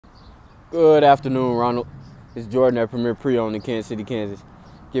Good afternoon, Ronald. It's Jordan at Premier Pre-Owned in Kansas City, Kansas.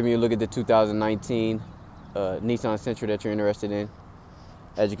 Giving you a look at the 2019 Nissan Sentra that you're interested in.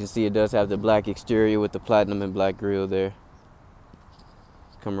 As you can see, it does have the black exterior with the platinum and black grille there.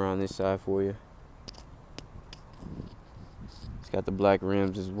 Come around this side for you. It's got the black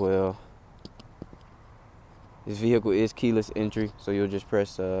rims as well. This vehicle is keyless entry, so you'll just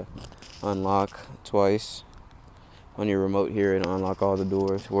press unlock twice on your remote here and unlock all the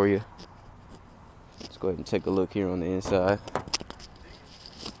doors for you. Let's go ahead and take a look here on the inside.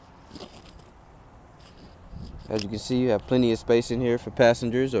 As you can see, you have plenty of space in here for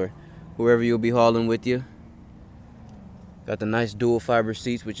passengers or whoever you'll be hauling with you. Got the nice dual fiber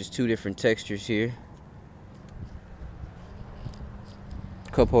seats, which is two different textures here.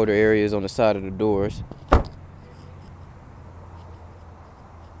 Cup holder areas on the side of the doors. Let's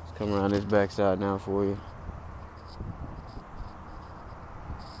come around this back side now for you.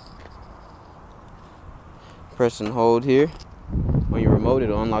 Press and hold here on your remote,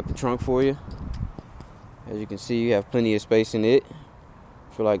 it'll unlock the trunk for you. As you can see, you have plenty of space in it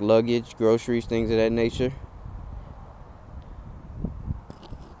for like luggage, groceries, things of that nature.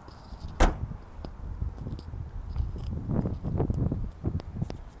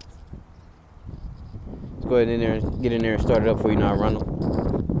 Let's go ahead in there and get in there and start it up for you now,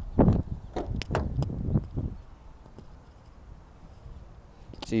 Ronald.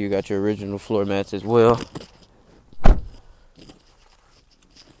 See, you got your original floor mats as well.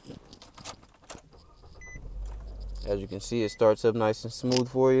 As you can see, it starts up nice and smooth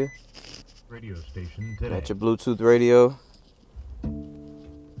for you. Radio station today. Got your Bluetooth radio.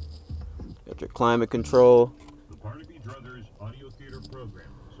 Got your climate control. The Barnaby Brothers audio theater program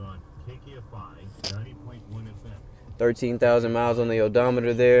is on KKFI 90.1 FM. 13,000 miles on the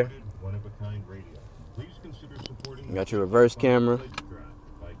odometer there. One of a kind radio. Please consider supporting. You got your reverse camera.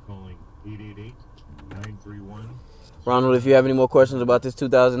 By calling 888-931. Ronald, if you have any more questions about this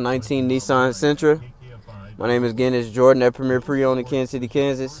 2019 Nissan Sentra, my name is again is Jordan at Premier Pre-Owned in Kansas City,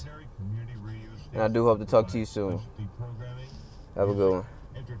 Kansas. And I do hope to talk to you soon. Have a good one.